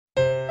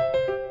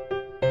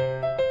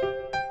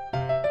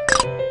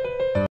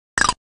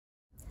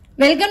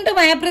Welcome to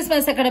Mayapris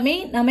Maths Academy.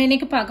 நம்ம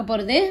இன்னைக்கு பார்க்க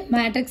போறது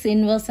matrix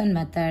inversion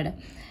method.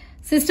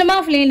 System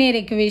of linear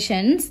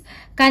equations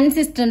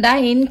consistent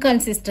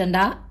inconsistent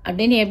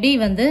அப்படினு எப்படி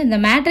வந்து இந்த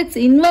matrix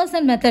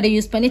inversion method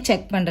யூஸ் பண்ணி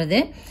செக்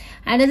பண்றது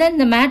and then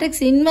இந்த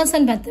matrix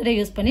inversion method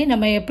யூஸ் பண்ணி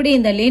நம்ம எப்படி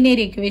இந்த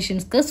linear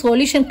equationsக்கு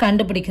சொல்யூஷன்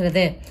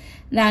கண்டுபிடிக்கிறது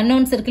இந்த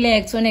unknowns இருக்குல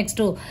x1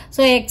 x2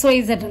 so x y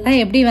z எல்லாம்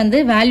எப்படி வந்து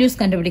values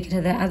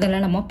கண்டுபிடிக்கிறது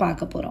அதெல்லாம் நம்ம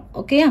பார்க்க போறோம்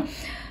ஓகேயா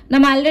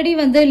நம்ம ஆல்ரெடி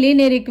வந்து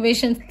linear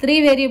equations 3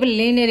 variable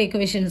linear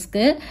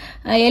equationsக்கு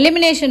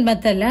elimination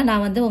methodல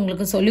நான் வந்து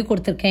உங்களுக்கு சொல்லி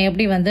கொடுத்திருக்கேன்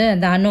எப்படி வந்து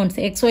அந்த unknowns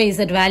x y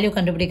z value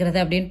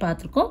கண்டுபிடிக்கிறது அப்படினு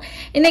பார்த்திருக்கோம்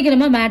இன்னைக்கு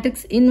நம்ம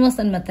matrix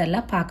inversion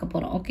methodல பார்க்க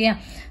போறோம் ஓகேயா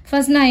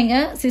ஃபர்ஸ்ட் நான் இங்க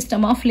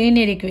system of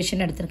linear equation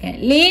எடுத்துர்க்கேன்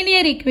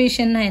linear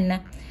equationனா என்ன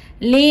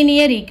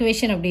linear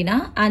equation அப்படினா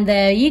அந்த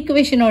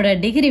ஈக்குவேஷனோட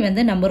டிகிரி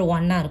வந்து நம்பர்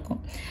 1 இருக்கும்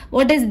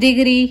what is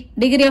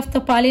degree of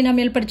the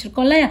polynomial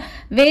படிச்சிருக்கோம்ல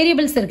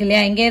variables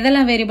இருக்குலையா இங்க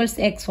எதெல்லாம் variables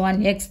x1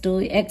 x2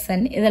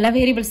 xn இதெல்லாம்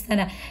variables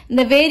தான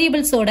இந்த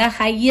variables ஓட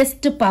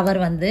highest power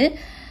வந்து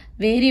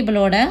variable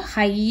ஓட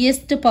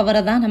highest power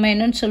தான் நம்ம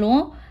என்னன்னு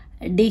சொல்லுவோம்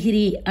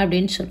டிகிரி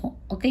அப்படினு சொல்லுவோம்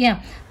ஓகேயா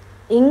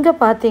இங்க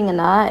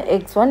பாத்தீங்கன்னா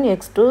x1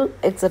 x2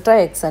 etc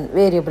xn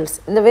variables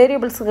இந்த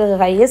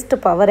variablesக்கு highest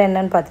power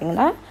என்னன்னு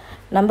பாத்தீங்கன்னா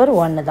நம்பர்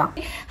 1 தான்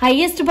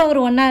highest power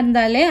 1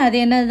 இருந்தாலே அது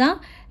என்னதான்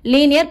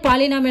linear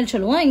polynomial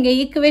சொல்லுவோம் இங்க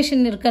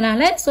ஈக்குவேஷன்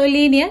இருக்கனால so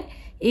linear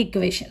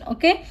equation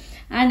okay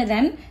and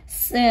then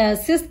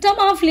system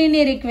of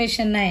linear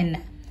equation னா என்ன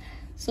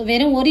so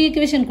வெறும் ஒரு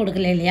ஈக்குவேஷன்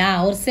கொடுக்கல இல்லையா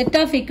ஒரு செட்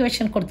ஆஃப்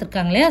ஈக்குவேஷன்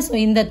கொடுத்திருக்காங்களே so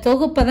இந்த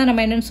தொகுப்பை தான்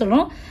நம்ம என்னன்னு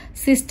சொல்றோம்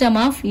system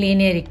of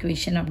linear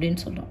equation அப்படினு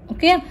சொல்றோம்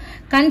ஓகே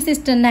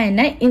consistent னா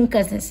என்ன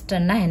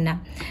inconsistent னா என்ன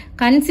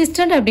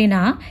consistent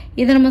அப்படினா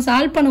இத நம்ம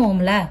சால்வ்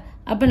பண்ணுவோம்ல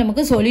அப்ப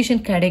நமக்கு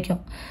சொல்யூஷன் கிடைக்கும்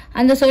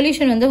அந்த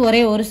சொல்யூஷன் வந்து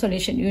ஒரே ஒரு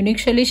சொல்யூஷன்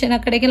யூனிக் சொல்யூஷனா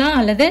கிடைக்கலாம்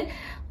அல்லது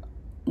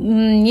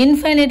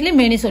infinitely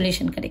many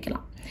solution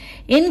கிடைக்கலாம்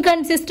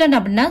inconsistent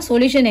அப்படினா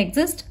சொல்யூஷன்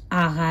எக்ஸிஸ்ட்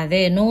ஆகாது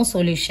no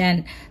solution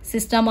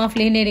system of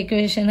linear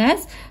equation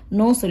has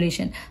no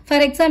solution for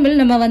example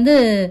நம்ம வந்து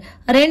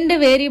ரெண்டு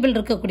வேரியபிள்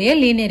இருக்கக்கூடிய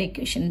linear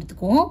equation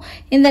எடுத்துக்குவோம்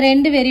இந்த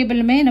ரெண்டு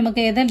வேரியபிளுமே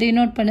நமக்கு எதை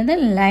டினோட் பண்ணுது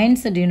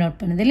லைன்ஸ் டினோட்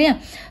பண்ணுது இல்லையா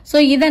சோ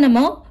இத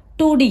நம்ம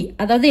 2D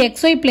அதாவது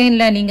xy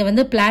planeல நீங்க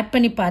வந்து பிளாட்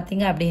பண்ணி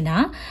பாத்தீங்க அப்படினா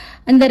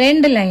அந்த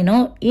ரெண்டு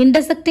லைனும்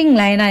இன்டர்செக்டிங்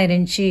லைனா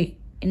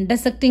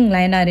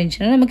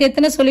இருந்துச்சுனா நமக்கு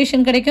எத்தனை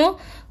சொல்யூஷன் கிடைக்கும்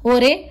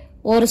ஒரே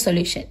ஒரு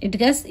solution it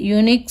has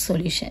unique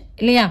solution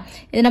இல்லையா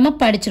இது நம்ம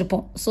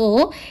படிச்சிருப்போம் சோ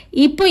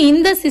இப்போ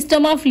இந்த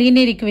சிஸ்டம் ஆஃப்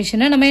லீனியர்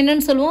ஈக்குவேஷனை நம்ம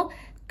என்னன்னு சொல்லுவோம்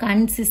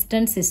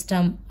consistent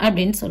system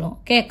அப்படினு சொல்லுவோம்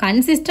ஓகே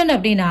consistent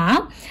அப்படினா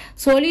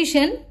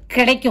சொல்யூஷன்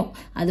கிடைக்கும்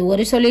அது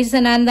ஒரு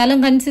சொல்யூஷனா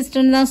இருந்தாலும்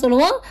கன்சிஸ்டன்ட் தான்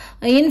சொல்லுவோம்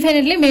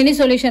infinitely many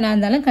சொல்யூஷனா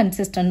இருந்தாலும்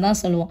கன்சிஸ்டன்ட் தான்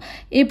சொல்லுவோம்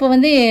இப்போ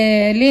வந்து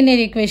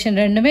லீனியர் ஈக்குவேஷன்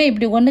ரெண்டுமே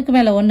இப்படி ஒண்ணுக்கு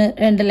மேல ஒன்னு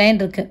ரெண்டு லைன்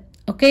இருக்கு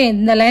ஓகே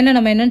இந்த லைனை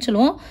நம்ம என்னன்னு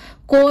சொல்லுவோம்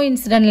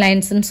கோஇன்சிடென்ட்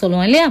லைன்ஸ்னு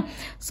சொல்லுவோம் இல்லையா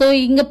சோ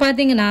இங்க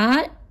பாத்தீங்கன்னா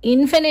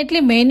infinitely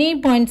many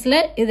pointsல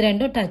இது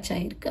ரெண்டும் டச்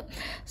ஆயிருக்கு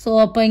சோ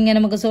அப்ப இங்க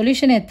நமக்கு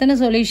சொல்யூஷன் எத்தனை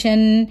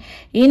solution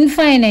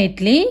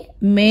infinitely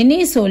many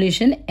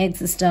solution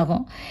exist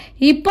ஆகும்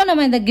இப்போ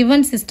நம்ம இந்த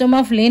given system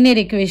of linear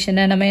equation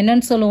நம்ம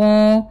என்னன்னு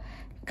சொல்லுவோம்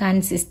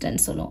consistent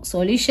சொல்லுவோம்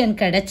சொல்யூஷன்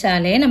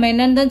கிடைச்சாலே நம்ம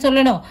என்னன்னு தான்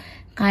சொல்லணும்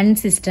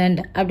consistent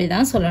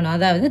அப்படிதான் சொல்லணும்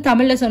அதாவது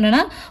தமிழ்ல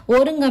சொன்னா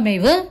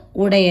ஒருங்கமைவு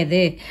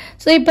உடையது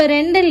சோ இப்போ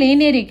ரெண்டு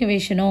linear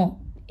equationம்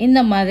இந்த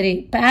மாதிரி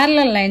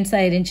parallel lines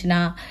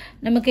ஆயிருந்துச்சுனா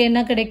நமக்கு என்ன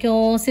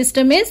கிடைக்கும்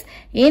system is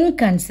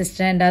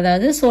inconsistent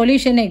அதாவது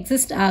solution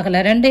exist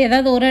ஆகல ரெண்டு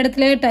ஏதாவது ஒரு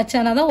இடத்துல டச்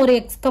ஆனாதான் ஒரு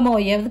x,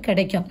 y ஆவது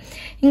கிடைக்கும்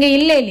இங்க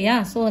இல்ல இல்லையா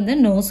சோ வந்து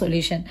no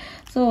solution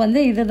சோ வந்து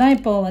இதுதான்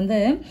இப்போ வந்து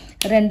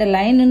ரெண்டு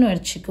லைன்னு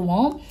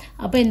வெச்சுக்குவோம்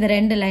அப்ப இந்த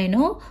ரெண்டு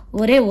லைனும்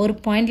ஒரே ஒரு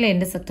பாயிண்ட்ல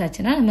இன்டர்செக்ட்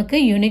ஆச்சுனா நமக்கு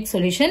unique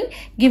solution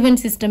given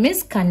system is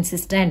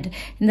consistent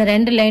இந்த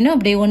ரெண்டு லைனும்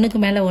அப்படியே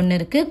ஒண்ணுக்கு மேல ஒன்னு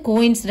இருக்கு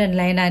கோஇன்சிடென்ட்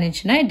லைனா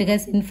இருந்துச்சுனா it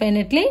has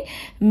infinitely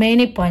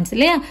many points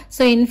இல்லையா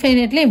so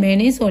infinitely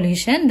many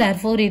solution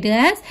therefore it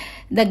has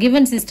the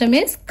given system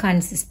is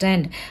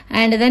consistent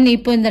and then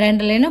இப்போ இந்த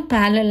ரெண்டு லைனும்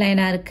parallel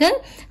லைனா இருக்கு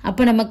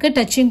அப்ப நமக்கு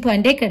டச்சிங்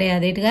பாயிண்டே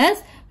கிடையாது it has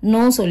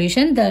no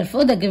solution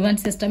therefore the given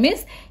system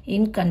is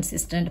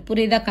inconsistent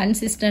புரியுதா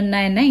consistent னா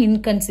என்ன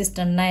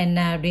inconsistent னா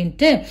என்ன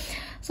அப்படினு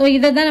சோ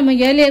இத தான் நம்ம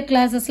earlier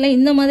classes-ல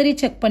இந்த மாதிரி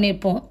செக்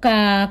பண்ணிருப்போம்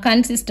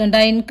consistent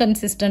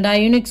inconsistent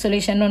unique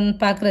solution ஒன்னு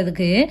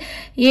பார்க்கிறதுக்கு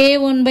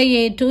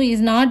a1/a2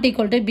 is not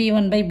equal to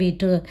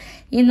b1/b2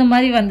 இந்த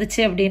மாதிரி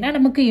வந்துச்சு அப்படினா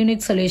நமக்கு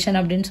unique solution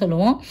அப்படினு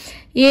சொல்லுவோம்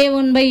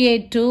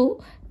a1/a2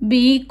 b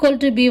equal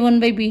to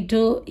b1/b2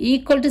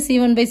 equal to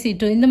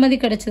c1/c2 இந்த மாதிரி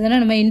கிடைச்சதுனா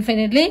நம்ம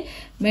infinitely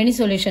many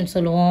solution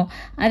சொல்லுவோம்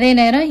அதே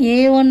நேரம்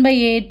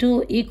a1/a2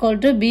 equal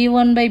to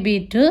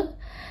b1/b2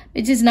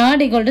 which is not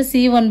equal to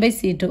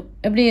c1/c2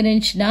 எப்படி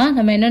இருந்துச்சுனா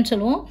நம்ம என்னன்னு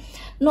சொல்லுவோம்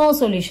no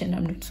solution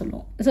அப்படினு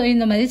சொல்லுவோம் சோ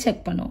இந்த மாதிரி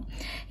செக் பண்ணுவோம்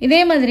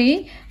இதே மாதிரி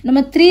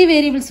நம்ம 3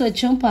 வேரியபிள்ஸ்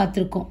வச்சும்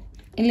பார்த்திருக்கோம்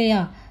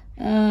இல்லையா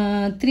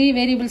 3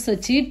 variables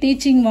வச்சு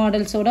teaching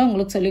models ஓட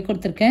உங்களுக்கு சொல்லி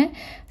கொடுத்திருக்கேன்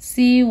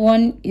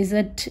c1z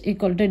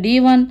equal to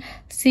d1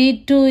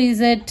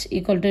 c2z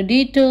equal to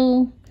d2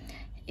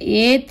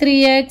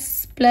 a3x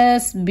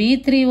plus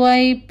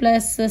b3y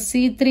plus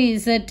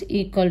c3z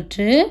equal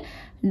to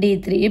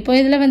D3. இப்போ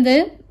இதில் வந்து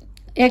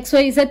x,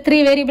 y, z 3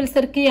 வேரியபிள்ஸ்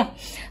இருக்கியா.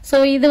 ஸோ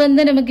இது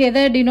வந்து நமக்கு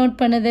எதை டினோட்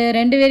பண்ணுது,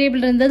 2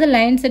 வேரியபிள் இருந்தது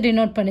லைன்ஸை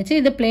டினோட் பண்ணுச்சு,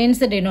 இது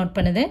பிளேன்ஸை டினோட்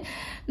பண்ணுது.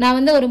 நான்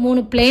வந்து ஒரு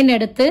 3 பிளேன்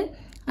எடுத்து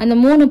அந்த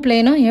 3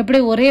 பிளேனும் எப்படி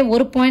ஒரே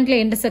ஒரு பாயிண்ட்ல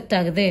இன்டர்செக்ட்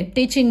ஆகுது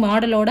டீச்சிங்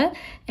மாடலோட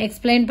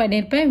எக்ஸ்பிளைன்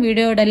பண்ணியிருப்பேன்.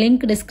 வீடியோட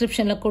லிங்க்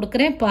டிஸ்கிரிப்ஷனில்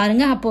கொடுக்குறேன்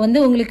பாருங்கள். அப்போ வந்து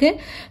உங்களுக்கு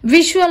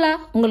விஷுவலாக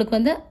உங்களுக்கு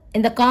வந்து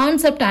இந்த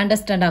கான்செப்ட்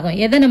அண்டர்ஸ்டாண்ட் ஆகும்.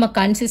 எதை நம்ம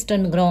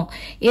கன்சிஸ்டன்ட்ங்கிறோம்,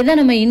 எதை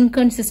நம்ம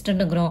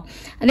இன்கன்சிஸ்டன்ட்ங்கிறோம்.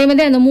 அதே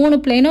மாதிரி அந்த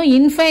 3 பிளேனும்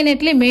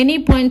இன்ஃபைனட்லி மெனி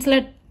பாயிண்ட்ஸில்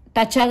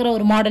டச் ஆகிற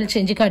ஒரு மாடல்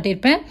செஞ்சு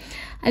காட்டியிருப்பேன்.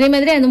 அதே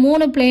மாதிரி அந்த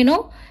 3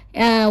 பிளேனும்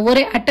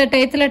ஒரே அட் அ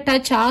டயத்தில்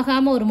டச்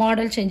ஆகாமல் ஒரு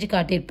மாடல் செஞ்சு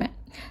காட்டியிருப்பேன்.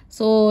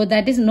 So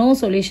that is no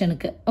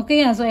சொல்யூஷனுக்கு.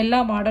 ஓகேயா. ஸோ எல்லா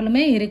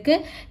மாடலுமே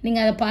இருக்குது.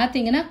 நீங்கள் அதை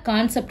பார்த்தீங்கன்னா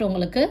கான்செப்ட்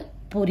உங்களுக்கு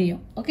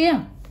புரியும். ஓகேயா.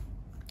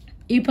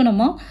 இப்போ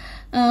நம்ம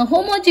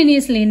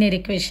ஹோமோஜினியஸ் லீனியர்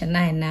இக்குவேஷன்னா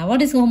என்ன,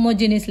 what is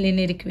homogeneous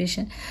linear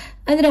equation?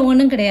 அதில்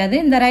ஒன்றும் கிடையாது.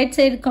 இந்த ரைட்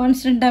சைடு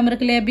கான்ஸ்டன்ட் டேர்ம்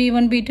இருக்கு இல்லையா,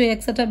 B1 B2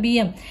 எக்ஸட்ரா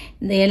BM,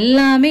 இந்த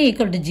எல்லாமே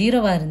ஈக்குவல் டு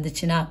 0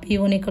 இருந்துச்சுன்னா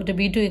B1 equal to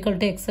B2 equal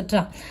to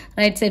extra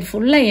right side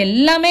ஃபுல்லாக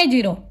எல்லாமே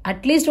 0,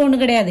 அட்லீஸ்ட்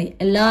ஒன்று கிடையாது,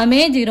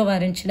 எல்லாமே 0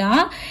 இருந்துச்சுன்னா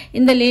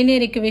இந்த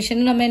லீனியர்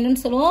இக்குவேஷன் நம்ம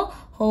என்னன்னு சொல்லுவோம்,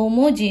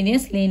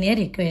 ஹோமோஜீனியஸ்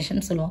லீனியர்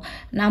இக்குவேஷன் சொல்லுவோம்.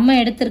 நம்ம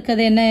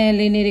எடுத்திருக்கிறது என்ன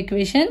லீனியர்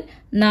இக்குவேஷன்,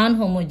 நான்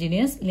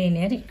ஹோமோஜீனியஸ்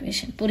லீனியர்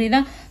இக்குவேஷன். புரியுதா.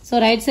 ஸோ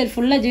ரைட் சைடு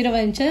ஃபுல்லாக 0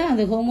 இருந்துச்சு,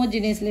 அது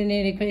ஹோமோஜீனியஸ்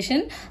லீனியர்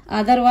இக்குவேஷன்.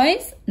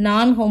 அதர்வைஸ்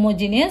நான்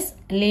ஹோமோஜீனியஸ்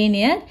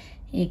லீனியர்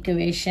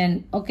இக்குவேஷன்.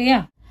 ஓகேயா.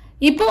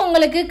 இப்போ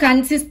உங்களுக்கு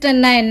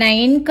கன்சிஸ்டன்ட்னா என்ன,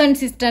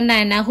 இன்கன்சிஸ்டன்ட்னா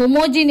என்ன,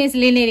 ஹோமோஜீனியஸ்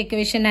லீனியர்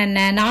இக்குவேஷன்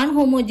என்ன, நான்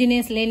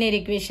ஹோமோஜீனியஸ் லீனியர்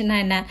இக்குவேஷன்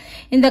என்ன,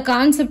 இந்த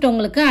கான்செப்ட்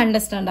உங்களுக்கு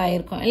அண்டர்ஸ்டாண்ட்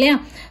ஆகிருக்கும் இல்லையா.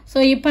 ஸோ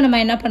இப்போ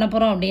நம்ம என்ன பண்ண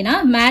போகிறோம் அப்படின்னா,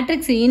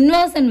 மேட்ரிக்ஸ்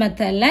இன்வர்ஷன்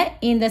மெத்தடில்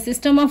இந்த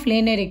சிஸ்டம் ஆஃப்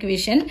லீனியர்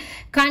இக்குவேஷன்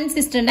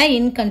கன்சிஸ்டண்டா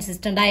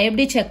இன்கன்சிஸ்டண்டா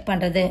எப்படி செக்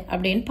பண்ணுறது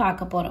அப்படின்னு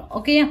பார்க்க போகிறோம்.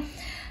 ஓகேயா.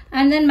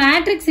 அண்ட் தென்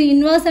மேட்ரிக்ஸ்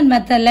இன்வர்ஷன்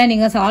மெத்தடில்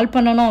நீங்கள் சால்வ்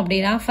பண்ணணும்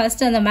அப்படின்னா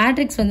ஃபர்ஸ்ட் அந்த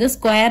மேட்ரிக்ஸ் வந்து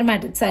ஸ்கொயர்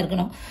மேட்ரிக்ஸாக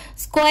இருக்கணும்.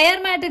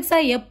 ஸ்கொயர்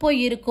மேட்ரிக்ஸாக எப்போ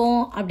இருக்கும்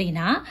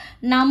அப்படின்னா,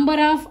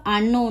 நம்பர் ஆஃப்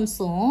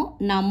அன்னோன்ஸும்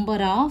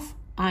நம்பர்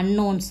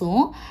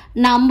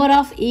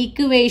ஆஃப்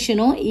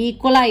ஈக்குவேஷனும்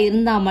ஈக்குவலாக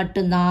இருந்தால்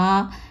மட்டும்தான்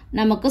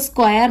நமக்கு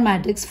ஸ்கொயர்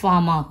மேட்ரிக்ஸ்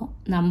ஃபார்ம் ஆகும்.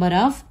 நம்பர்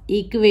ஆஃப்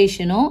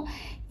ஈக்குவேஷனும்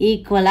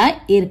ஈக்குவலாக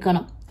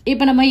இருக்கணும்.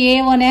 இப்போ நம்ம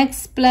a1x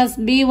plus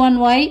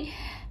b1y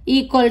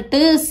equal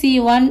to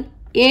c1,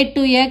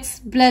 a2x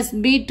plus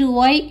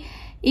b2y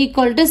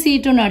equal to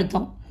c2ன்னு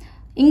எடுத்தோம்.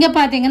 இங்கே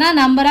பார்த்தீங்கன்னா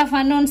நம்பர் ஆஃப்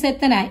அன்னோன்ஸ்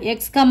எத்தனை, x,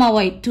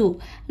 y 2,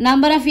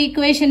 number of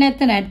equation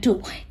எத்தனை 2.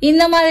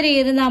 இந்த மாதிரி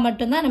இருந்தால்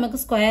மட்டும்தான்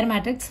நமக்கு ஸ்கொயர்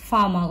மேட்ரிக்ஸ்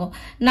ஃபார்ம் ஆகும்.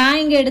 நான்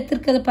இங்கே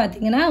எடுத்திருக்கிறது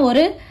பார்த்தீங்கன்னா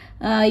ஒரு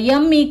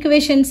m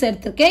ஈக்குவேஷன்ஸ்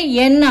எடுத்திருக்கேன்,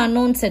 n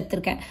அன்னோன்ஸ்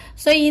எடுத்திருக்கேன்.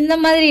 ஸோ இந்த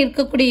மாதிரி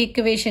இருக்கக்கூடிய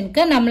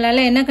ஈக்குவேஷனுக்கு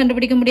நம்மளால என்ன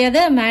கண்டுபிடிக்க முடியாது,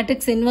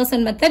 மேட்ரிக்ஸ்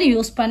இன்வர்ஷன் மெத்தட்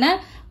யூஸ் பண்ண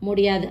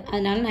முடியாது.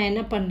 அதனால நான்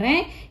என்ன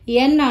பண்றேன்,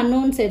 n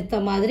அன்னோன்ஸ் எடுத்த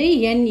மாதிரி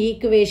n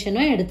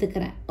ஈக்குவேஷனும்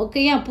எடுத்துக்கிறேன்.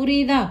 ஓகேயா,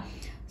 புரியுதா.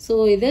 ஸோ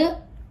இது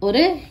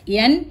ஒரு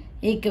n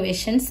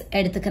ஈக்குவேஷன்ஸ்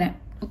எடுத்துக்கிறேன்.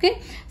 ஓகே.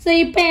 ஸோ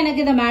இப்போ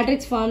எனக்கு இந்த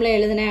மேட்ரிக்ஸ் ஃபார்ம்ல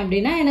எழுதினேன்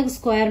அப்படின்னா எனக்கு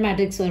ஸ்கொயர்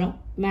மேட்ரிக்ஸ் வரும்.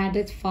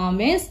 Matrix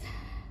form is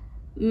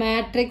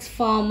matrix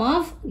form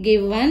of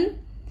given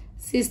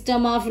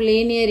system of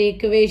linear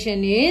equation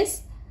is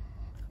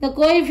the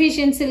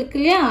coefficients இருக்கு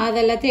இல்லையா,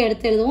 அதெல்லாத்தையும்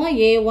எடுத்து எழுதுவோம்.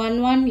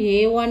 a11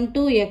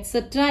 a12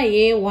 etc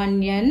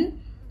a1n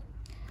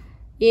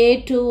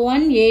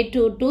a21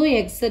 a22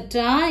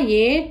 etc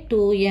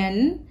a2n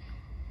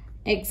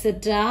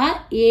etc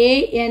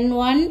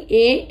an1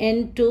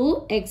 an2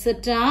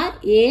 etc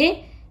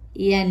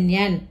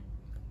ann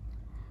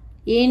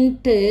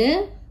into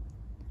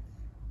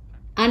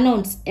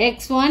unknowns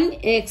x1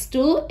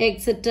 x2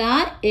 etc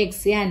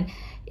xn.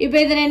 இப்போ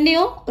இது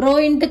ரெண்டையும் rho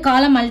into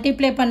காலம்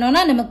multiply பண்ணோம்னா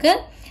நமக்கு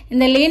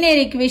இந்த லீனியர்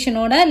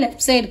ஈக்குவேஷனோட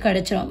லெஃப்ட் சைடு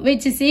கிடைச்சிடும்,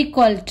 which is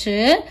equal to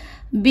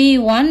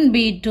b1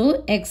 b2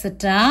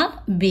 etc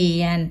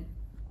bn.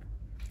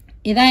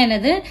 இதான்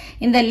என்னது,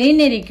 இந்த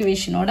லீனியர்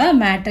ஈக்குவேஷனோட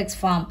மேட்ரிக்ஸ்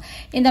ஃபார்ம்.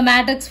 இந்த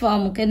மேட்ரிக்ஸ்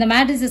ஃபார்முக்கு இந்த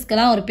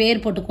மேட்ரிக்ஸஸ்க்கெல்லாம் ஒரு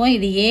பேர் போட்டுக்குவோம்.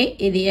 இது a,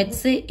 இது x,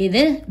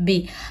 இது b.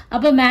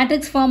 அப்போ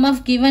matrix form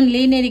of given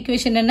linear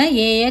equation என்ன,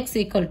 ax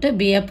equal to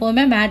b.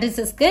 எப்பவுமே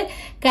மேட்ரிக்ஸஸ்க்கு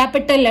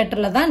கேபிட்டல்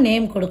லெட்டர்ல தான்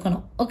நேம்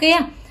கொடுக்கணும்.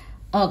 ஓகேயா.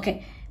 ஓகே.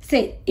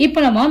 சரி, இப்போ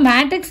நம்ம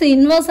மேட்ரிக்ஸ்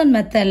இன்வர்ஷன்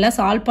மெத்தட்ல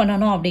சால்வ்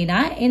பண்ணணும் அப்படின்னா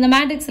இந்த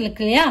மேட்ரிக்ஸ்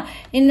இருக்கு இல்லையா,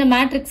 இந்த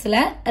மேட்ரிக்ஸ்ல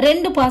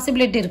 2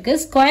 பாசிபிலிட்டி இருக்கு.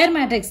 ஸ்கொயர்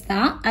மேட்ரிக்ஸ்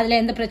தான், அதுல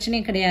எந்த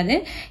பிரச்சனையும் கிடையாது.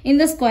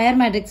 இந்த ஸ்கொயர்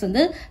மேட்ரிக்ஸ்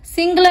வந்து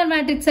சிங்குலர்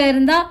மேட்ரிக்ஸா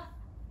இருந்தா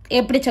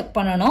எப்படி செக்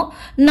பண்ணணும்,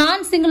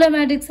 நான் சிங்குலர்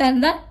மேட்ரிக்ஸா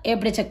இருந்தா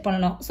எப்படி செக்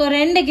பண்ணணும். ஸோ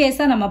 2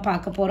 கேஸா நம்ம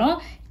பார்க்க போறோம்.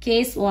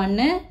 Case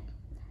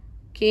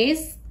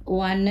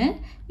 1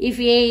 if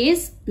A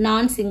is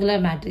non-singular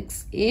matrix,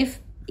 if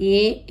A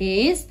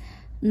is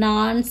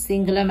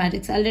non-singular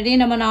matrix. Already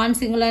நம்ம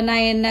non-singularனா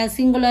என்ன,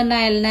 சிங்குலர்னா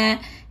என்ன,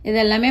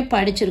 இதெல்லாமே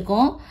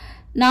படிச்சிருக்கோம்.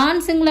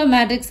 non-singular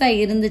matrixா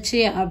இருந்துச்சு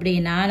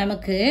அப்படின்னா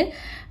நமக்கு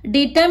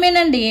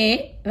டிட்டர்மினன்ட் A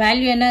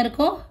வேல்யூ என்ன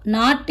இருக்கும்,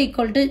 நாட்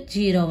ஈக்குவல் டு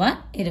 0வா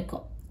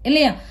இருக்கும்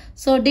இல்லையா.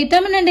 So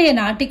determinant A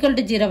not equal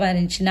to 0வா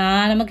இருந்துச்சுன்னா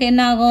நமக்கு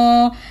என்ன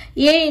ஆகும்,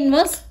 A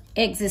இன்வர்ஸ்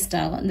எக்ஸிஸ்ட்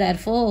ஆகும்.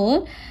 therefore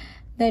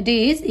that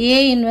is A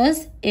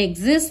inverse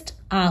exist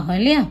ஆகும்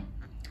இல்லையா.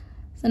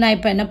 ஸோ நான்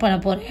இப்போ என்ன பண்ண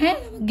போகிறேன்,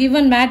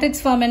 கிவன்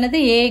மேட்ரிக்ஸ் ஃபார்ம் என்னது,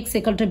 AX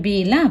equal to B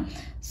இல்லை.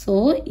 So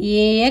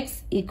ax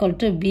equal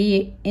to be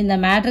இந்த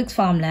மேட்ரிக்ஸ்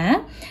ஃபார்மில்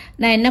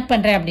நான் என்ன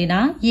பண்ணுறேன் அப்படின்னா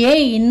ஏ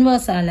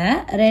இன்வர்ஸால்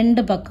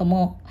ரெண்டு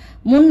பக்கமும்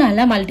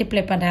முன்னால்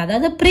மல்டிப்ளை பண்ணுறேன்,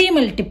 அதாவது pre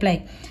multiply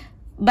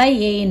by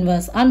A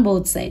inverse on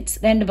both sides.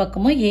 ரெண்டு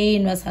பக்கமும் ஏ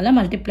இன்வர்ஸால்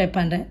மல்டிப்ளை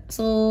பண்ணுறேன்.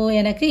 ஸோ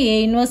எனக்கு A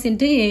inverse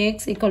into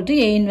ax equal to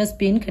A inverse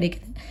பின்னு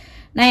கிடைக்குது.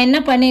 நான் என்ன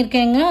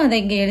பண்ணியிருக்கேங்க அதை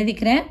இங்கே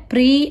எழுதிக்கிறேன்,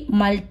 pre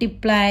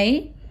multiply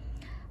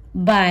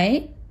by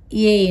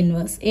A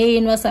inverse. ஏ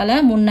இன்வர்ஸால்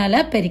முன்னால்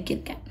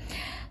பெருக்கியிருக்கேன்.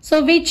 ஸோ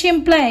விச்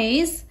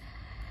இம்ப்ளைஸ்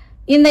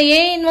இந்த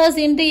ஏ இன்வர்ஸ்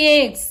இன்ட்டு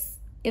ஏஎக்ஸ்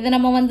இது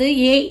நம்ம வந்து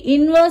ஏ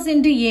இன்வர்ஸ்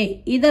இன்ட்டு ஏ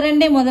இதை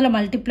ரெண்டே முதல்ல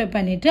மல்டிப்ளை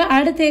பண்ணிவிட்டு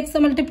அடுத்து எக்ஸை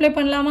மல்டிப்ளை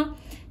பண்ணலாமா?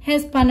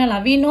 எஸ்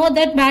பண்ணலாம். we know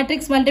that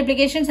matrix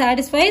multiplication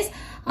satisfies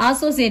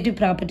associative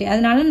property.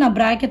 அதனால நான்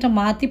ப்ராக்கெட்டை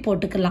மாற்றி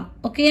போட்டுக்கலாம்.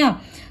 ஓகேயா?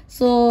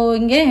 ஸோ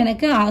இங்கே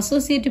எனக்கு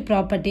அசோசியேட்டிவ்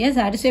ப்ராப்பர்ட்டியை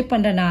சாட்டிஸ்ஃபை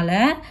பண்ணுறனால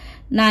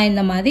நான்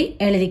இந்த மாதிரி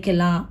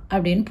எழுதிக்கலாம்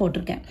அப்படின்னு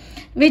போட்டிருக்கேன்.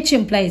 விச்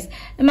இம்ப்ளைஸ்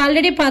நம்ம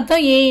ஆல்ரெடி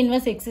பார்த்தோம் ஏ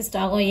இன்வர்ஸ் எக்ஸிஸ்ட்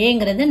ஆகும்.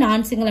 ஏங்கிறது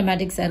நான் சிங்குலர்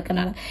மேட்ரிக்ஸாக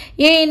இருக்கனால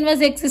ஏ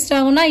இன்வர்ஸ் எக்ஸிஸ்ட்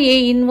ஆகும்னா ஏ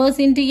இன்வர்ஸ்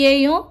இன்ட்டு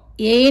ஏயும்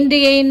A into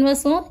A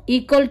இன்வர்ஸும்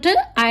equal to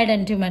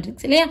identity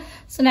matrix இல்லையா?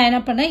 ஸோ நான் என்ன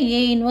பண்ணேன், ஏ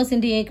இன்வர்ஸ்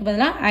இன்ட்டு ஏக்கு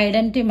பதிலாக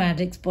ஐடென்டிட்டி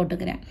மேட்ரிக்ஸ்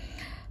போட்டுக்கிறேன்.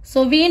 So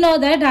we know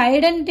that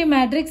identity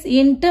matrix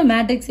into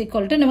matrix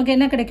equal to நமக்கு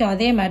என்ன கிடைக்கும்,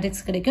 அதே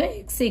மேட்ரிக்ஸ் கிடைக்கும்,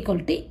 X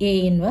equal to A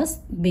inverse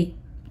B.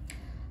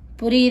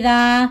 புரியுதா?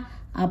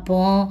 அப்போ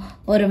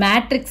ஒரு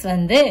மேட்ரிக்ஸ்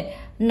வந்து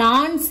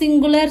நான்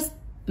சிங்குலர்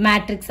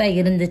மேட்ரிக்ஸாக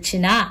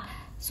இருந்துச்சுன்னா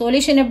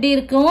சொல்யூஷன் எப்படி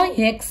இருக்கும்,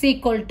 X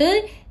equal to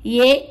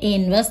A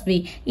inverse B.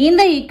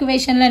 இந்த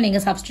ஈக்குவேஷனில்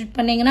நீங்கள் சப்ஸ்டியூட்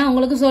பண்ணீங்கன்னா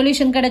உங்களுக்கு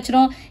சொல்யூஷன்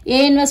கிடைச்சிரும். ஏ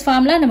இன்வர்ஸ்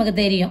ஃபார்மில் நமக்கு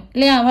தெரியும்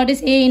இல்லையா? What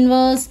is A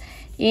inverse?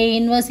 A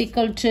inverse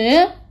equal to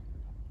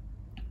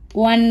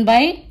 1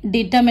 by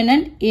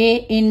determinant A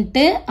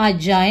into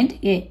adjoint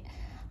A.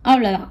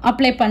 அவ்வளோதான்.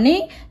 அப்ளை பண்ணி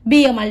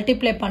பியை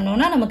மல்டிப்ளை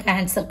பண்ணோன்னா நமக்கு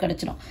ஆன்சர்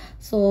கிடைச்சிடும்.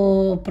 So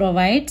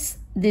provides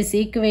this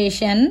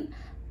equation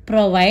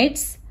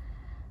provides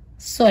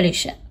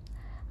solution,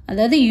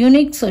 அதாவது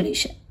unique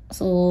solution.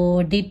 So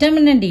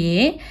determinant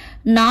A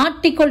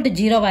not equal to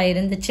 0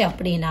 இருந்துச்சு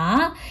அப்படின்னா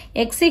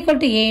X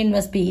equal to A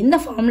inverse B இந்த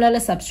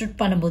ஃபார்முலாவில் சப்ஸ்டியூட்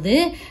பண்ணும்போது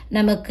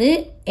நமக்கு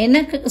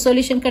என்ன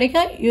சொல்யூஷன்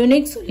கிடைக்கும்,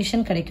 யூனிக்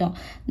சொல்யூஷன் கிடைக்கும்.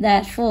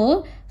 தேர்ஃபோர்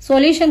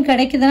சொல்யூஷன்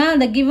கிடைக்குதுன்னா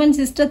அந்த கிவன்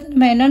சிஸ்டத்தை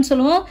நம்ம என்னன்னு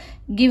சொல்லுவோம்,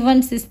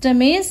 given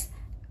system is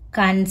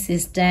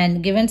consistent.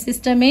 Given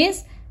system is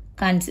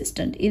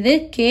consistent. இது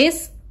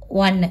கேஸ்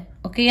 1.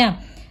 ஓகேயா?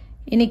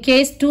 இனி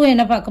கேஸ் 2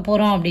 என்ன பார்க்க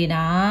போகிறோம்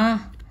அப்படின்னா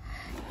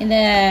இந்த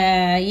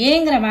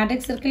ஏங்கிற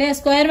மேட்ரிக்ஸ் இருக்கு இல்லையா,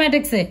 ஸ்கொயர்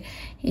மேட்ரிக்ஸு,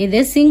 இது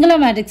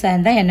சிங்குலர் மேட்ரிக்ஸாக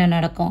இருந்தால் என்ன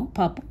நடக்கும்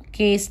பார்ப்போம்.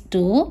 Case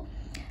 2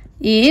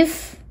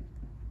 if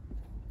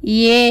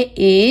A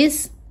is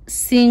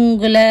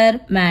singular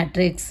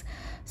matrix.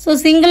 So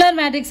singular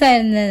மேட்ரிக்ஸாக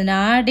இருந்ததுன்னா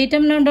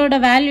டிட்டர்மினண்டோட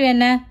வேல்யூ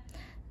என்ன,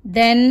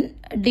 தென்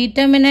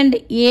டிட்டர்மினண்ட்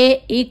ஏ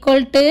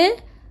ஈக்குவல் டு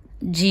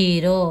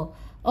 0.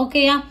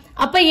 ஓகேயா?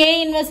 அப்போ ஏ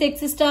இன்வர்ஸ்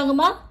எக்ஸிஸ்ட்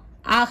ஆகுமா?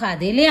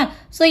 ஆகாது இல்லையா?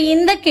 ஸோ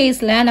இந்த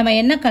கேஸில் நம்ம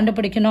என்ன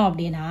கண்டுபிடிக்கணும்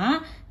அப்படின்னா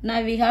now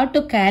we have to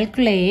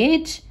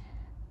calculate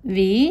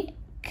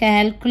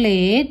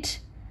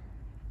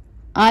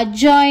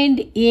adjoint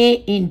A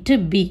into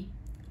B.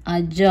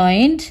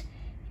 Adjoint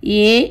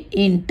A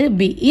into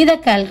B. இதை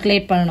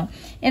calculate பண்ணணும்.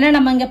 ஏன்னா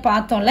நம்ம இங்கே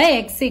பார்த்தோம்ல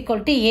x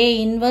equal to A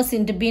inverse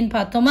into B ன்னு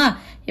பார்த்தோமா?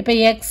 இப்போ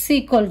x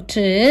equal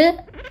to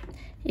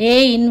A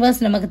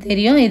inverse நமக்கு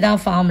தெரியும்,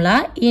 இதான் ஃபார்முலா,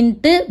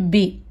 into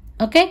B.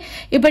 ஓகே?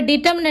 இப்போ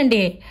டிட்டர்மினன்ட்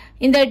A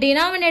இந்த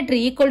டினாமினேட்டர்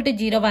ஈக்குவல் டு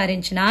 0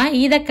 இருந்துச்சுன்னா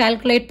இதை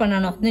கால்குலேட்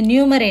பண்ணணும். இந்த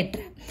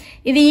நியூமரேட்டர்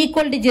இது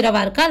ஈக்குவல் டு 0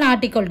 இருக்கா,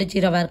 நாட் ஈக்குவல் டு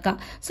 0 இருக்கா?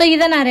 ஸோ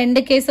இதை நான்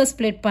ரெண்டு கேஸை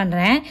ஸ்பிளிட்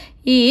பண்ணுறேன்.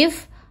 If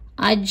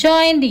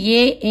adjoint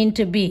A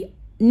into B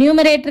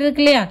numerator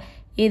இருக்கு இல்லையா,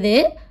 இது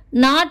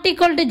நாட்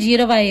ஈக்குவல் டு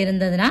 0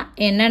 இருந்ததுன்னா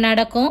என்ன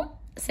நடக்கும்?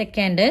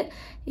 Second,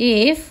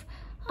 if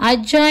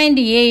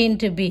adjoint A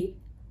into B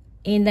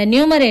இந்த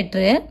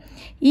நியூமரேட்டர்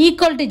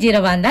ஈக்குவல் டு 0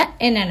 இருந்தால்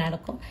என்ன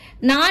நடக்கும்?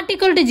 நாட்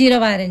ஈக்குவல் டு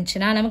 0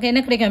 இருந்துச்சுன்னா நமக்கு என்ன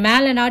கிடைக்கும்,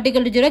 மேலே நாட்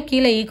ஈக்குவல் டு 0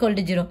 கீழே ஈக்குவல்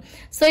டு 0.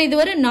 ஸோ இது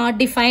ஒரு நாட்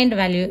டிஃபைன்ட்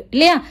வேல்யூ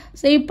இல்லையா?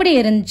 ஸோ இப்படி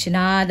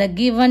இருந்துச்சுன்னா the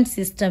given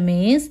system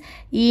is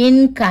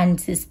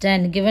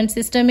inconsistent. Given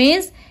system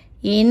is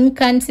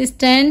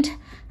inconsistent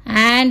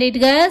and it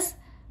has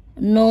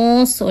no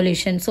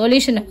solution.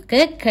 Solution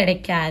நமக்கு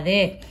கிடைக்காது.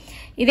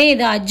 இதே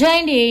இது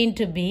adjoint A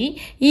into B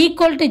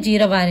equal to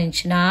 0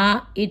 இருந்துச்சுன்னா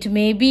it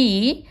may be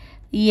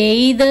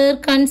either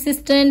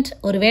consistent,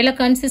 ஒருவேளை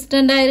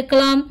கன்சிஸ்டண்டா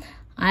இருக்கலாம்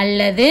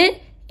அல்லது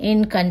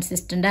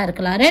இன்கன்சிஸ்டண்டா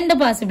இருக்கலாம். ரெண்டு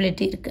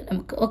பாசிபிலிட்டி இருக்கு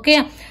நமக்கு. ஓகே?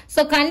 ஸோ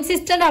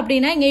கன்சிஸ்டன்ட்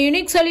அப்படின்னா இங்க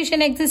யூனிக்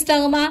சொல்யூஷன் எக்ஸிஸ்ட்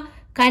ஆகுமா?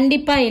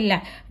 கண்டிப்பா இல்ல.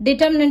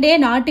 Determinant A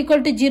not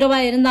equal to 0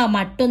 இருந்தா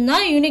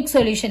மட்டும்தான் யூனிக்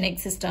சொல்யூஷன்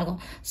எக்ஸிஸ்ட் ஆகும்.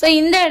 ஸோ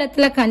இந்த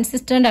இடத்துல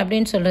கன்சிஸ்டன்ட்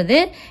அப்படின்னு சொல்றது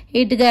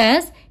it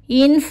has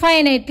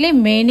infinitely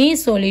many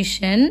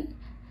solution,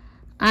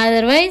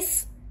 otherwise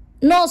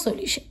no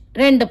solution.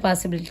 ரெண்டு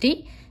பாசிபிலிட்டி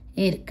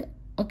இருக்கு.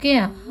 ஓகே?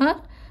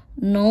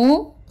 No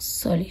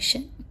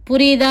solution.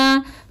 புரியுதா?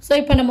 ஸோ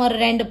இப்போ நம்ம ஒரு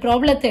ரெண்டு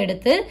ப்ராப்ளத்தை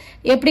எடுத்து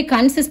எப்படி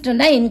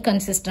கன்சிஸ்டண்டா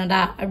இன்கன்சிஸ்டண்டா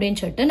அப்படின்னு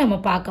சொல்லிட்டு நம்ம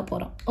பார்க்க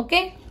போறோம். ஓகே?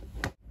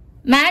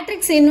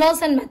 மேட்ரிக்ஸ்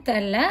இன்வர்ஷன்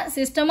மெத்தட்ல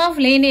சிஸ்டம் ஆஃப்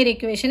லீனியர்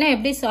ஈக்குவேஷனை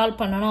எப்படி சால்வ்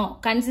பண்ணணும்,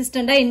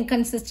 கன்சிஸ்டண்டா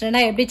இன்கன்சிஸ்டண்டா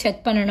எப்படி செக்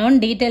பண்ணணும்னு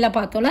டீட்டெயிலா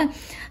பார்த்தோம்ல,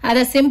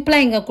 அதை சிம்பிளா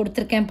இங்க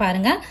கொடுத்துருக்கேன்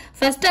பாருங்க.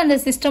 ஃபர்ஸ்ட் அந்த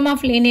சிஸ்டம்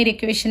ஆஃப் லீனியர்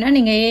ஈக்குவேஷனை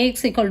நீங்க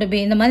ஏஎக்ஸ் ஈக்குவல் டு பி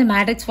இந்த மாதிரி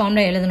மேட்ரிக்ஸ்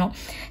ஃபார்ம்ல எழுதணும்.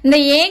 இந்த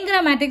ஏங்கிற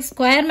மேட்ரிக்ஸ்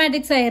ஸ்கொயர்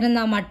மேட்ரிக்ஸா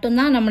இருந்தா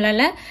மட்டும்தான்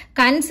நம்மளால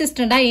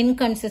கன்சிஸ்டண்டா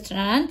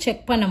இன்கன்சிஸ்டண்டா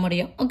செக் பண்ண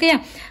முடியும். ஓகே,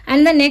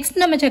 அண்ட் தென்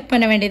நெக்ஸ்ட் நம்ம செக்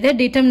பண்ண வேண்டியது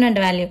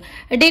determinant value.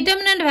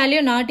 Determinant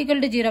value not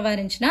equal to 0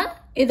 இருந்துச்சுன்னா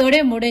இதோட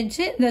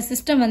முடிஞ்சு இந்த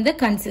சிஸ்டம் வந்து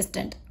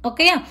கன்சிஸ்டன்ட்.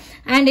 ஓகேயா,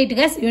 and it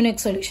has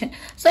unique solution.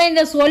 So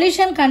இந்த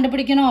சொல்யூஷன்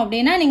கண்டுபிடிக்கணும்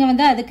அப்படின்னா நீங்க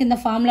வந்து அதுக்கு இந்த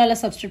ஃபார்முலால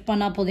சப்ஸ்டிட்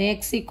பண்ணா போதும்.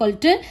 X equal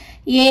to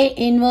A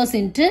inverse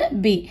into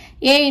B.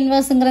 ஏ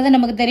இன்வர்ஸ்ங்கிறது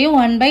நமக்கு தெரியும்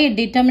 1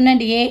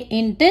 determinant A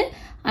into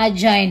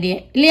adjoint A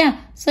இல்லையா.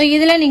 ஸோ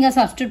இதுல நீங்க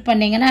சப்ஸ்டிட்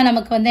பண்ணீங்கன்னா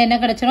நமக்கு வந்து என்ன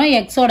கிடைச்சிடும்,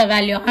 எக்ஸோட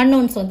வேல்யூ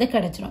அன்னோன்ஸ் வந்து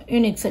கிடைச்சிடும்,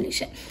 யூனிக்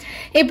சொல்யூஷன்.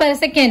 இப்போ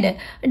second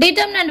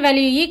determinant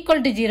value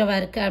equal to 0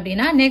 இருக்கு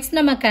அப்படின்னா நெக்ஸ்ட்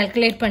நம்ம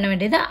கால்குலேட் பண்ண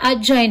வேண்டியது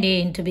adjoint A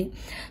into B.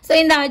 So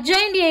இந்த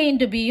adjoint A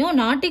இன்ட்டு பியும்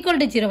நாட்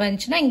ஈக்குவல் டு 0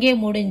 இருந்துச்சுன்னா இங்கே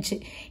முடிஞ்சு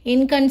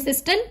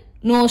inconsistent,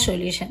 no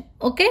solution.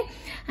 Okay,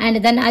 and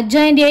then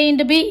adjoint A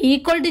into B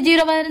equal to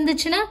 0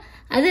 இருந்துச்சுன்னா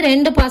அது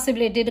ரெண்டு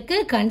பாசிபிலிட்டி இருக்கு,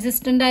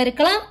 கன்சிஸ்டண்டா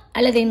இருக்கலாம்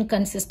அல்லது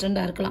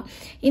இன்கன்சிஸ்டண்டா இருக்கலாம்.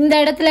 இந்த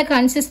இடத்துல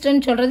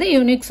கன்சிஸ்டன்ட் சொல்றது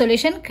யூனிக்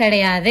சொல்யூஷன்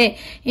கிடையாது,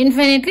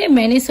 இன்ஃபினிட்லி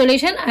மெனி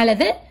சொல்யூஷன்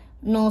அல்லது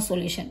நோ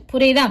சொல்யூஷன்.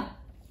 புரியுதா?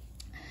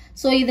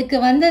 ஸோ இதுக்கு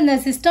வந்து இந்த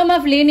சிஸ்டம்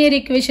ஆஃப் லீனியர்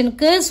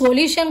ஈக்குவேஷனுக்கு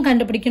சொல்யூஷன்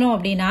கண்டுபிடிக்கணும்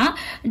அப்படின்னா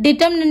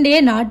determinant A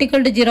not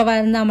equal to 0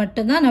 இருந்தால்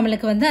மட்டும்தான்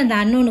நம்மளுக்கு வந்து அந்த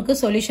அன்னோனுக்கு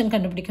சொல்யூஷன்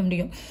கண்டுபிடிக்க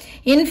முடியும்.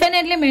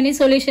 இன்ஃபினிட்லி மெனி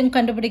சொல்யூஷன்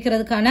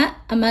கண்டுபிடிக்கிறதுக்கான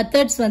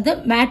மெத்தட்ஸ் வந்து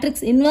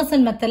மேட்ரிக்ஸ்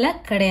இன்வர்ஷன் மெத்தட்ல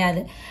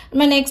கிடையாது.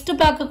 நம்ம நெக்ஸ்ட்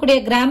பார்க்கக்கூடிய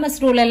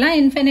கிராமர்ஸ் ரூல் எல்லாம்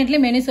இன்ஃபினிட்லி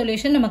மெனி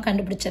சொல்யூஷன் நம்ம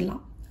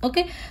கண்டுபிடிச்சிடலாம்.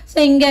 ஓகே, ஸோ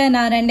இங்க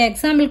நான் 2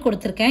 எக்ஸாம்பிள்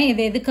கொடுத்துருக்கேன்.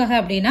 இது எதுக்காக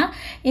அப்படின்னா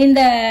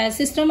இந்த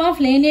சிஸ்டம் ஆஃப்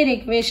லீனியர்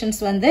ஈக்குவேஷன்ஸ்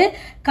வந்து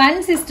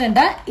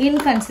கன்சிஸ்டண்டா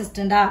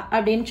இன்கன்சிஸ்டண்டா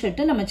அப்படின்னு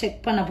சொல்லிட்டு நம்ம செக்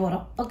பண்ண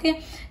போறோம். ஓகே,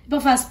 இப்போ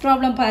ஃபர்ஸ்ட்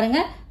ப்ராப்ளம்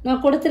பாருங்க.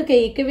 நான் கொடுத்துருக்க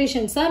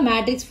ஈக்குவேஷன்ஸா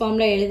மேட்ரிக்ஸ்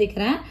ஃபார்ம்ல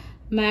எழுதிக்கிறேன்.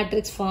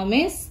 Matrix form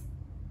is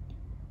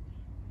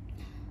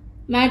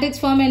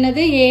matrix form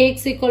என்னது,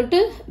 ஏஎக்ஸ் ஈக்குவல்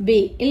டு பி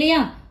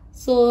இல்லையா.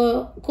 ஸோ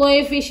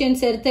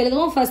கோஎஃபிஷியன்ஸ் எடுத்து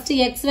எழுதுவோம். ஃபர்ஸ்ட்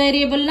எக்ஸ்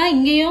வேரியபிள்னா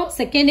இங்கேயும்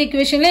செகண்ட்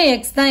ஈக்குவேஷன்ல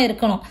எக்ஸ் தான்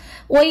இருக்கணும்.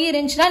 ஒய்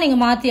இருந்துச்சுன்னா நீங்க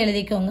மாத்தி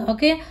எழுதிக்கோங்க.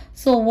 Okay,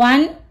 so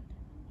 1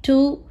 2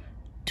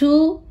 2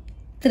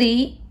 3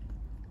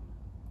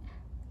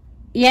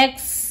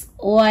 X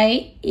Y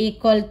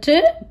equal to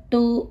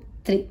 2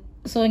 3.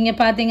 So இங்க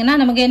பாத்தீங்கன்னா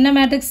நமக்கு என்ன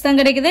மேட்ரிக்ஸ்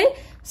தான் கிடைக்குது,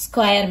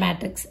 ஸ்கொயர்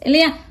மேட்ரிக்ஸ்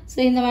இல்லையா. ஸோ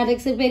இந்த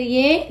மேட்ரிக்ஸ் பேர்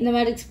ஏ, இந்த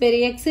மேட்ரிக்ஸ் பேர்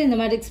எக்ஸ், இந்த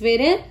மேட்ரிக்ஸ்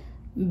பேரு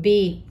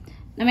பி.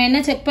 நம்ம என்ன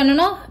செக்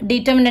பண்ணணும்,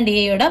 டிட்டர்மினன்ட்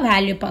ஏயோட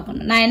வேல்யூ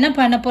பார்க்கணும். நான் என்ன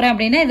பண்ண போறேன்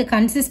அப்படின்னா இது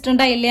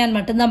கன்சிஸ்டண்டா இல்லையான்னு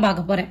மட்டும்தான்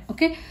பார்க்க போறேன்.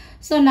 Okay,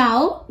 so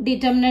now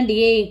determinant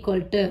A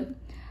equal to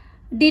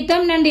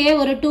determinant ஏ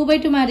ஒரு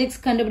 2/2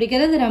 மேட்ரிக்ஸ்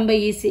கண்டுபிடிக்கிறது ரொம்ப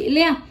ஈஸி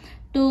இல்லையா.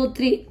 2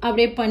 3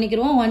 அப்படியே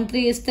பண்ணிக்கிறோம். 1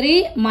 3 is 3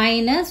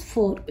 minus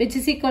 4 which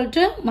is equal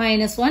to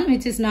minus 1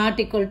 which is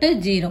not equal to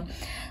 0.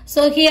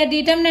 So here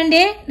determinant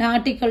A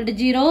not equal to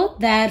 0.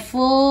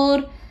 Therefore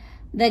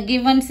the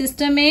given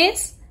system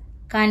is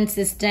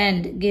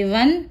consistent.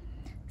 Given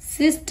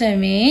system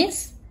is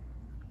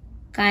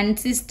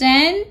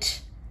consistent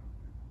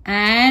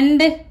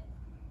and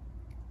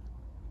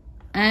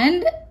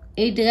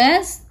it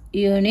has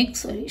unique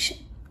solution.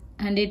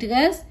 And it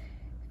has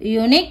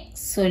unique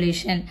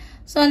solution.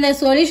 So அந்த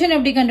solution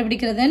எப்படி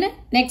கண்டுபிடிக்கிறதுன்னு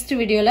next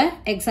வீடியோல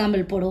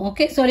example போடுவோம்.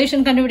 Okay,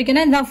 solution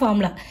கண்டுபிடிக்கணும் இந்த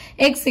formula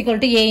x equal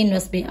to a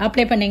inverse b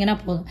apply பண்ணீங்கன்னா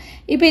போதும்.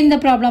 இப்போ இந்த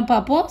ப்ராப்ளம்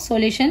பார்ப்போம்.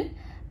 சொல்யூஷன்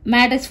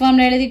மேட்ரிக்ஸ்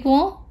ஃபார்ம்ல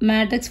எழுதிக்குவோம்.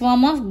 Matrix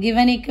form of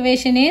given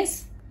equation is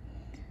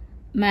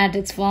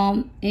matrix form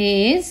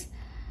is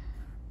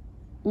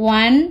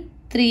 1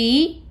 3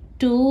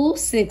 2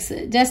 6.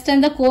 just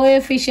அந்த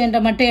கோஎஃபிஷியன்ட்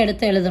மட்டும்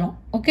எடுத்து எழுதுறோம்.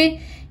 Okay,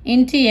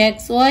 into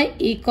xy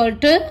equal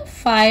to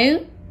 5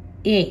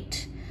 8.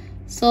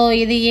 so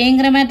இது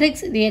ஏங்கிற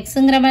மேட்ரிக்ஸ், இது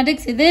xங்கிற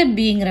மேட்ரிக்ஸ், இது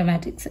bங்கிற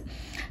matrix.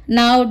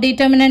 now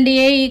determinant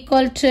A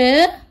equal to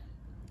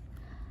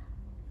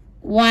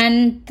 1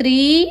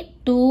 3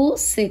 2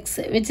 6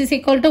 which is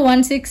equal to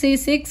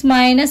 166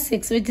 minus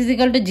 6 which is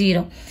equal to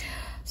 0.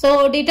 so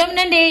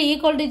determinant A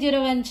equal to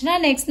 0 வந்துச்சுன்னா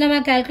next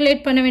நம்ம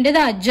calculate பண்ண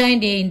வேண்டியது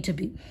adjoint A into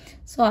B.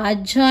 so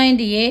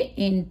adjoint A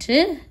into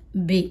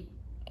B.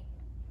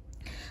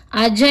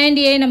 adjoint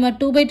A நம்ம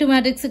 2/2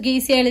 மேட்ரிக்ஸுக்கு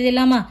ஈஸியா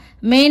எழுதிடலாமா.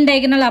 Main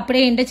diagonal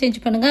அப்படியே interchange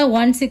பண்ணுங்க.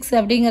 1 6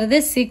 அப்படிங்கிறது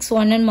 6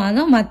 1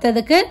 மாதம்,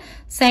 மற்றதுக்கு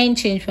சைன்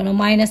சேஞ்ச்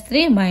பண்ணும்.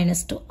 -3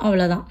 -2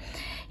 அவ்வளோதான்.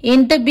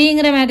 இன்ட்டு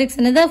பிங்கிற மேட்ரிக்ஸ்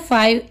என்னது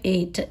 5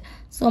 8.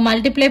 ஸோ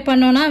மல்டிப்ளை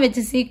பண்ணோம்னா which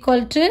is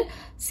equal to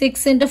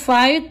 6 into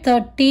 5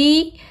 30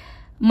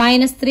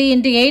 -3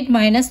 into 8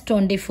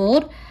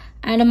 -24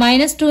 and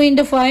 -2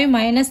 into 5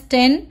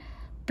 -10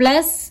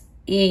 plus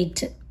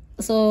 8.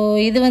 So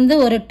இது வந்து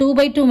ஒரு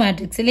 2/2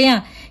 மேட்ரிக்ஸ் இல்லையா.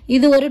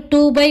 இது ஒரு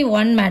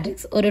 2/1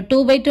 மேட்ரிக்ஸ். ஒரு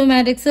 2/2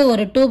 மேட்ரிக்ஸ்,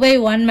 ஒரு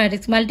 2/1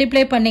 மேட்ரிக்ஸ்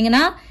மல்டிப்ளை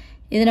பண்ணீங்கன்னா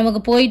இது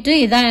நமக்கு போயிட்டு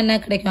இதான் என்ன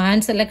கிடைக்கும்,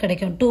 ஆன்சர்ல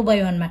கிடைக்கும்.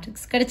 2/1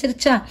 matrix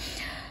கிடைச்சிருச்சா.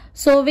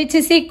 So which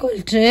is equal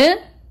to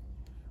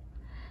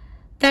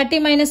 30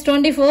 minus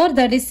 24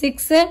 that is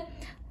 6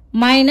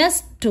 minus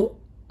 2.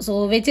 So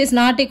which is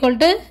not equal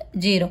to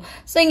 0.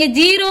 So இங்க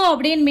 0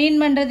 அப்படின்னு மீன்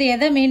பண்றது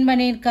எதை மீன்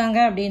பண்ணியிருக்காங்க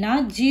அப்படின்னா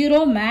 0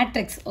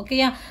 மேட்ரிக்ஸ்.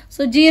 ஓகேயா?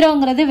 ஸோ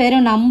 0ங்கிறது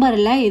வெறும் நம்பர்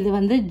இல்லை, இது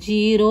வந்து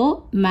 0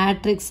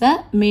 மேட்ரிக்ஸை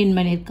மீன்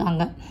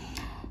பண்ணியிருக்காங்க.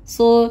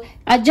 So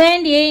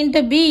adjoint a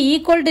into b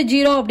equal to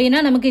 0 அப்படின்னா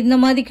நமக்கு இந்த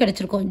மாதிரி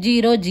கிடைச்சிருக்கும்,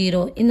 0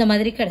 0 இந்த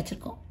மாதிரி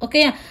கிடைச்சிருக்கும்.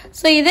 ஓகேயா?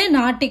 ஸோ இது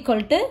not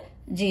equal to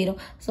 0.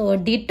 So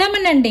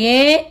determinant a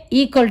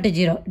equal to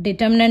 0.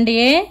 Determinant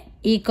a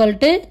equal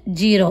to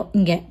 0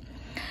 இங்கே.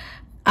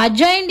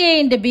 Adjoint a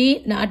into b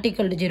not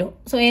equal to 0.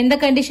 So எந்த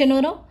கண்டிஷன்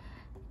வரும்?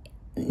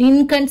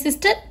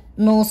 Inconsistent,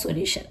 no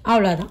solution.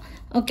 அவ்வளவுதான்.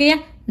 Okay?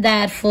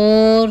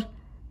 Therefore,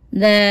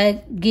 the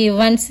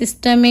given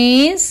system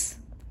is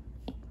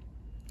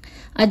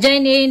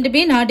adjoint a into b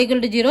not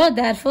equal to 0.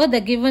 Therefore,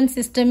 the given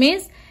system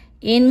is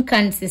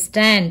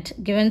inconsistent.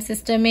 Given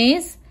system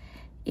is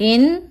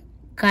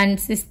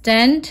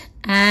inconsistent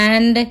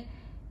and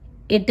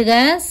it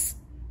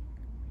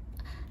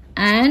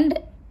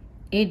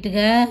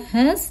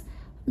has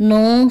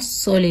no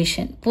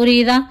solution.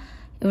 புரியுதா?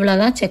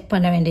 இவ்வளவுதான் check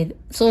பண்ண வேண்டியது.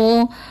 So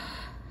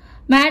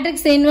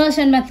matrix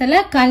inversion மெத்தட்ல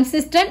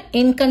consistent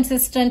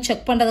inconsistent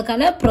check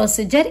பண்றதுக்கான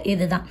procedure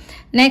இதுதான்.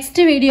 Next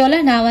வீடியோல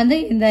நான் வந்து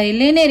இந்த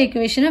லீனியர்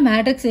ஈக்குவேஷனை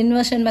மேட்ரிக்ஸ்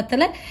இன்வர்ஷன்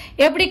மெத்தட்ல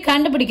எப்படி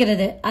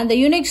கண்டுபிடிக்கிறது, அந்த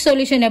யூனிக்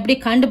சொல்யூஷன் எப்படி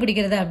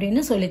கண்டுபிடிக்கிறது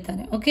அப்படின்னு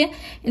சொல்லித்தரேன். ஓகே,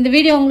 இந்த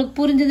வீடியோ உங்களுக்கு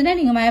புரிஞ்சதுன்னா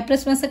நீங்க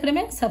MyPress Maths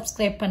Academy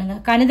சப்ஸ்கிரைப் பண்ணுங்க.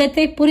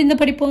 கணிதத்தை புரிந்து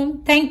படிப்போம்.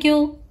 Thank you.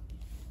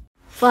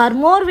 For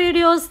more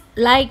videos,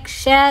 like,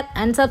 share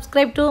and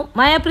subscribe to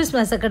MyPress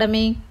Maths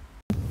Academy.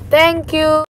 Thank you.